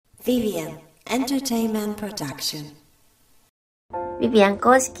ヴィヴィアンエンターテインメントプロダクション。ヴィヴィアン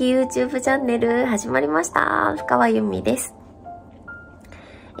公式 YouTube チャンネル始まりました。府川由美です。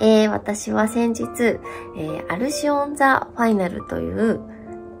私は先日、アルシオンザファイナルという、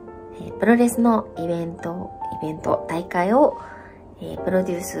プロレスのイベント、大会を、プロ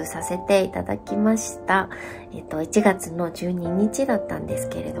デュースさせていただきました。1月の12日だったんです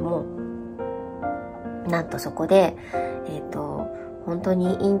けれども、なんとそこで、本当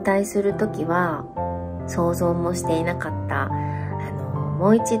に引退するときは想像もしていなかった、も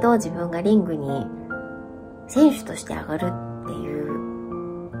う一度自分がリングに選手として上がるっていう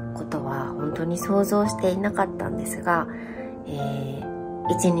ことは本当に想像していなかったんですが、一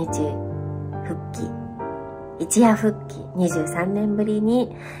夜復帰、23年ぶり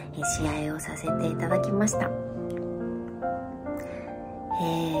に試合をさせていただきました。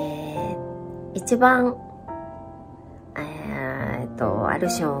一番、アル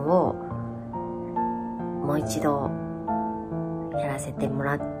シオンをもう一度やらせても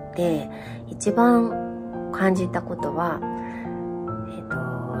らって、一番感じたことは、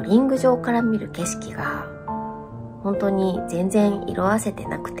リング上から見る景色が本当に全然色あせて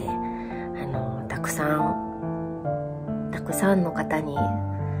なくて、たくさんの方に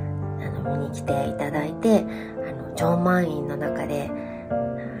見に来ていただいて、超満員の中で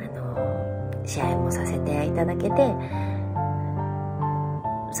試合もさせていただけて、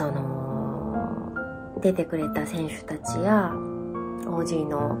出てくれた選手たちや OG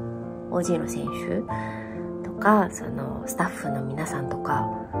の選手とか、スタッフの皆さんとか、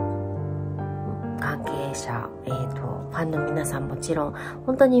関係者、ファンの皆さんもちろん、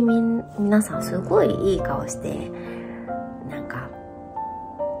本当に皆さんすごいいい顔して、なんか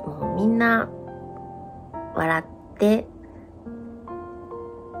もうみんな笑って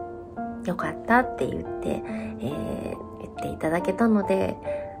よかったって言っていただけたので、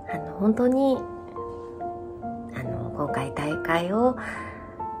本当に今回大会を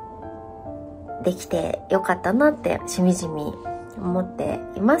できてよかったなってしみじみ思って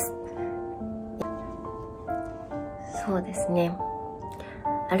います。そうですね、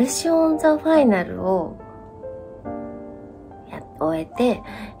アルシオンザファイナルを終えて、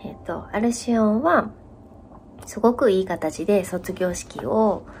アルシオンはすごくいい形で卒業式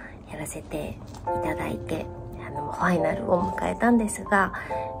をやらせていただいて、ファイナルを迎えたんですが、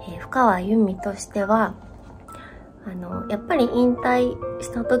府川由美としてはやっぱり引退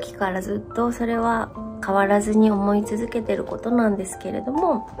した時からずっとそれは変わらずに思い続けてることなんですけれど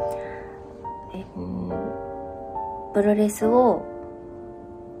も、プロレスを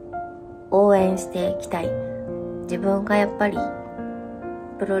応援していきたい。自分がやっぱり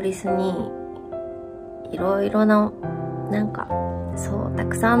プロレスにいろいろなた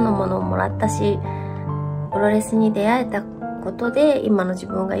くさんのものをもらったし、プロレスに出会えたことで今の自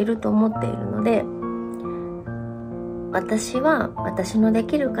分がいると思っているので、私は私ので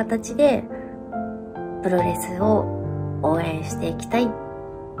きる形でプロレスを応援していきたいっ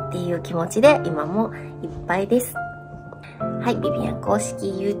ていう気持ちで今もいっぱいです。はい、ヴィヴィアン公式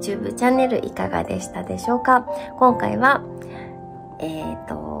YouTube チャンネルいかがでしたでしょうか。今回は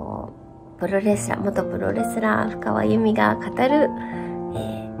元プロレスラー府川由美が語る、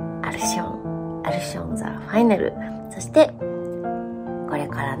アルシオンザファイナル、そしてこれ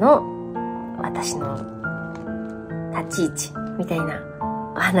からの私の立ち位置みたいな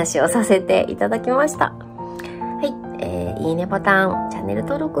お話をさせていただきました。はい、いいねボタン、チャンネル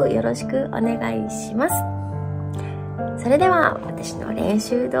登録よろしくお願いします。それでは私の練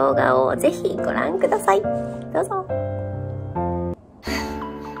習動画をぜひご覧ください。どうぞ。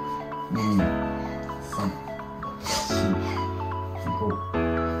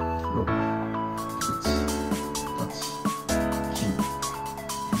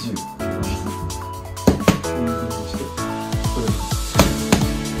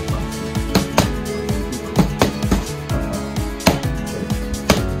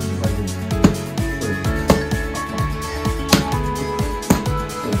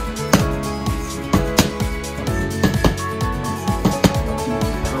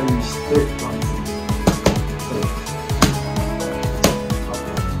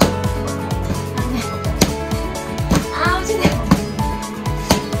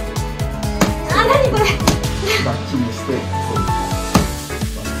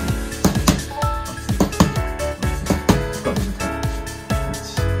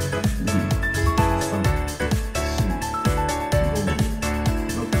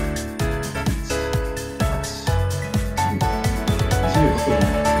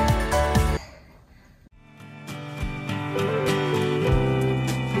10